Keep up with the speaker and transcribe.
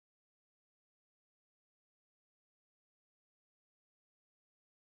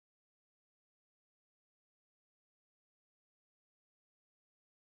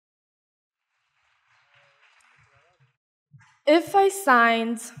If I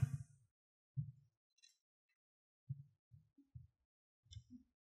signed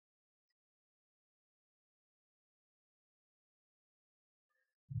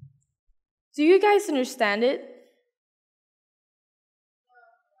Do you guys understand it?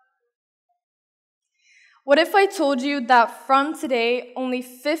 What if I told you that from today, only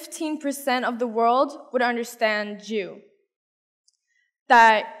 15% of the world would understand you?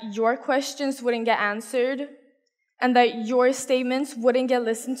 That your questions wouldn't get answered, and that your statements wouldn't get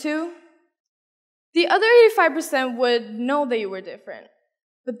listened to? The other 85% would know that you were different,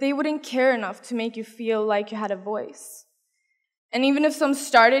 but they wouldn't care enough to make you feel like you had a voice. And even if some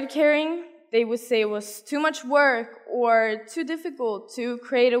started caring, they would say it was too much work or too difficult to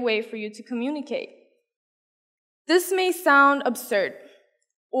create a way for you to communicate. This may sound absurd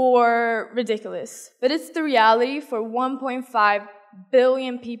or ridiculous, but it's the reality for 1.5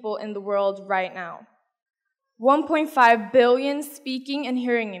 billion people in the world right now. 1.5 billion speaking and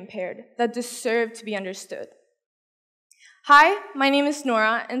hearing impaired that deserve to be understood. Hi, my name is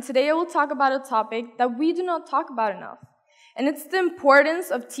Nora, and today I will talk about a topic that we do not talk about enough. And it's the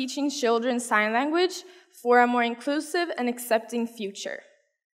importance of teaching children sign language for a more inclusive and accepting future.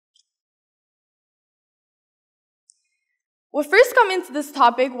 What first got me into this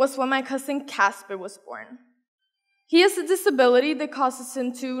topic was when my cousin Casper was born. He has a disability that causes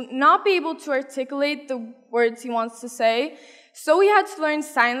him to not be able to articulate the words he wants to say, so he had to learn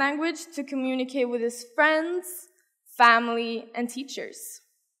sign language to communicate with his friends, family, and teachers.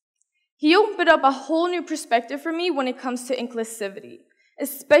 He opened up a whole new perspective for me when it comes to inclusivity,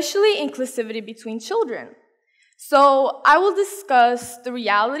 especially inclusivity between children. So I will discuss the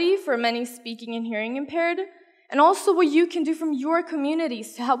reality for many speaking and hearing impaired, and also what you can do from your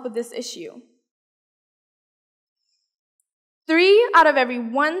communities to help with this issue. 3 out of every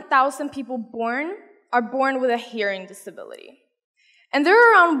 1,000 people born are born with a hearing disability. And there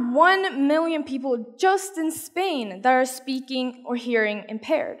are around 1 million people just in Spain that are speaking or hearing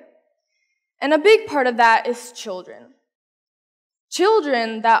impaired. And a big part of that is children.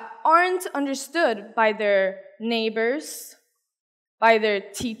 Children that aren't understood by their neighbors, by their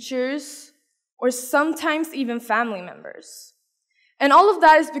teachers, or sometimes even family members. And all of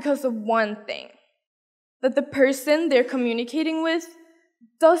that is because of one thing, that the person they're communicating with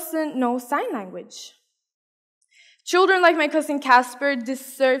doesn't know sign language. Children like my cousin Casper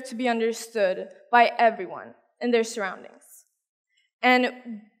deserve to be understood by everyone in their surroundings. And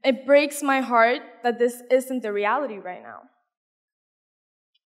it breaks my heart that this isn't the reality right now.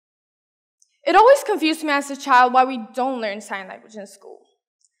 It always confused me as a child why we don't learn sign language in school.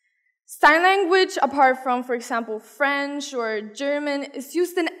 Sign language, apart from, for example, French or German, is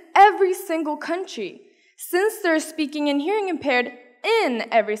used in every single country, since they're speaking and hearing impaired in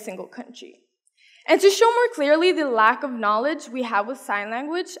every single country. And to show more clearly the lack of knowledge we have with sign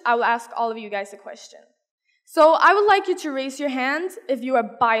language, I will ask all of you guys a question. So I would like you to raise your hand if you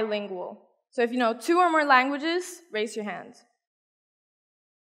are bilingual. So if you know 2 or more languages, raise your hand.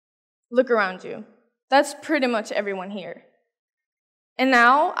 Look around you. That's pretty much everyone here. And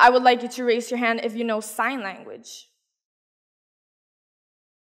now I would like you to raise your hand if you know sign language.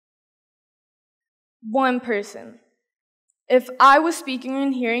 1 person. If I was speaking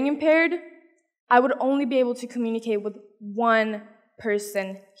and hearing impaired, I would only be able to communicate with 1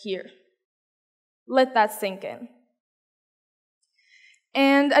 person here. Let that sink in.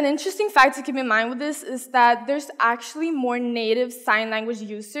 And an interesting fact to keep in mind with this is that there's actually more native sign language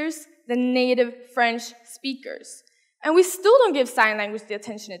users than native French speakers. And we still don't give sign language the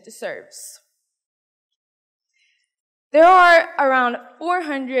attention it deserves. There are around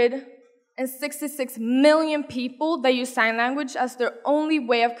 466 million people that use sign language as their only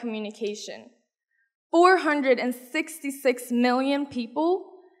way of communication. 466 million people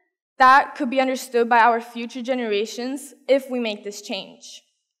that could be understood by our future generations if we make this change.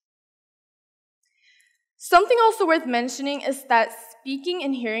 Something also worth mentioning is that speaking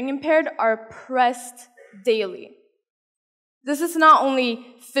and hearing impaired are oppressed daily. This is not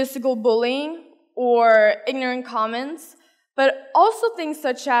only physical bullying or ignorant comments, but also things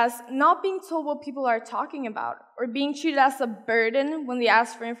such as not being told what people are talking about or being treated as a burden when they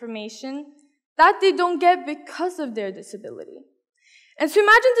ask for information that they don't get because of their disability. And to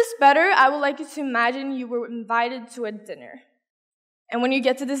imagine this better, I would like you to imagine you were invited to a dinner. And when you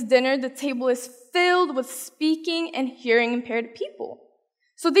get to this dinner, the table is filled with speaking and hearing impaired people.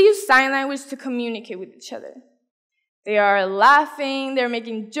 So they use sign language to communicate with each other. They are laughing, they're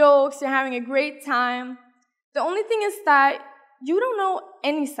making jokes, they're having a great time. The only thing is that you don't know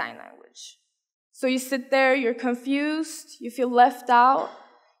any sign language. So you sit there, you're confused, you feel left out,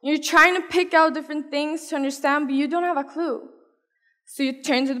 You're trying to pick out different things to understand, but you don't have a clue. So you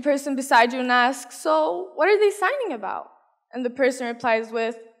turn to the person beside you and ask, so what are they signing about? And the person replies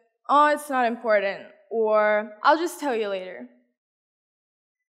with, oh, it's not important, or I'll just tell you later.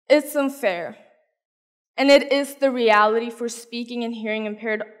 It's unfair. And it is the reality for speaking and hearing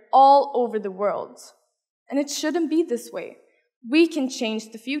impaired all over the world. And it shouldn't be this way. We can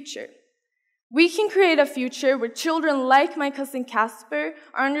change the future. We can create a future where children like my cousin Casper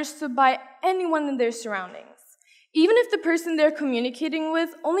are understood by anyone in their surroundings, even if the person they're communicating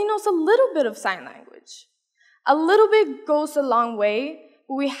with only knows a little bit of sign language. A little bit goes a long way,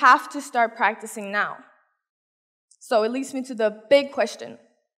 but we have to start practicing now. So it leads me to the big question.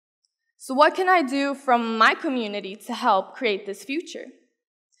 So what can I do from my community to help create this future?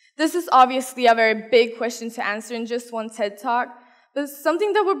 This is obviously a very big question to answer in just one TED Talk, but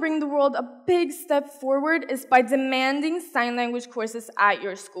something that will bring the world a big step forward is by demanding sign language courses at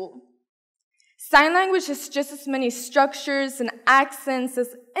your school. Sign language has just as many structures and accents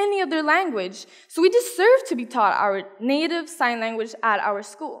as any other language, so we deserve to be taught our native sign language at our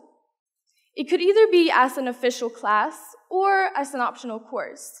school. It could either be as an official class or as an optional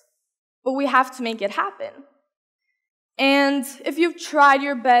course, but we have to make it happen. And if you've tried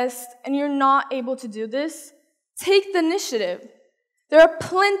your best and you're not able to do this, take the initiative. There are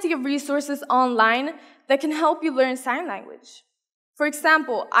plenty of resources online that can help you learn sign language. For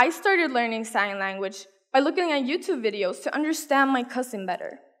example, I started learning sign language by looking at YouTube videos to understand my cousin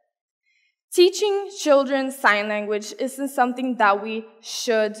better. Teaching children sign language isn't something that we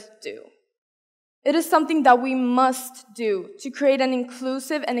should do. It is something that we must do to create an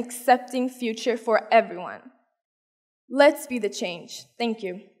inclusive and accepting future for everyone. Let's be the change. Thank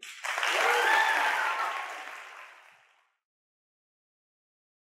you.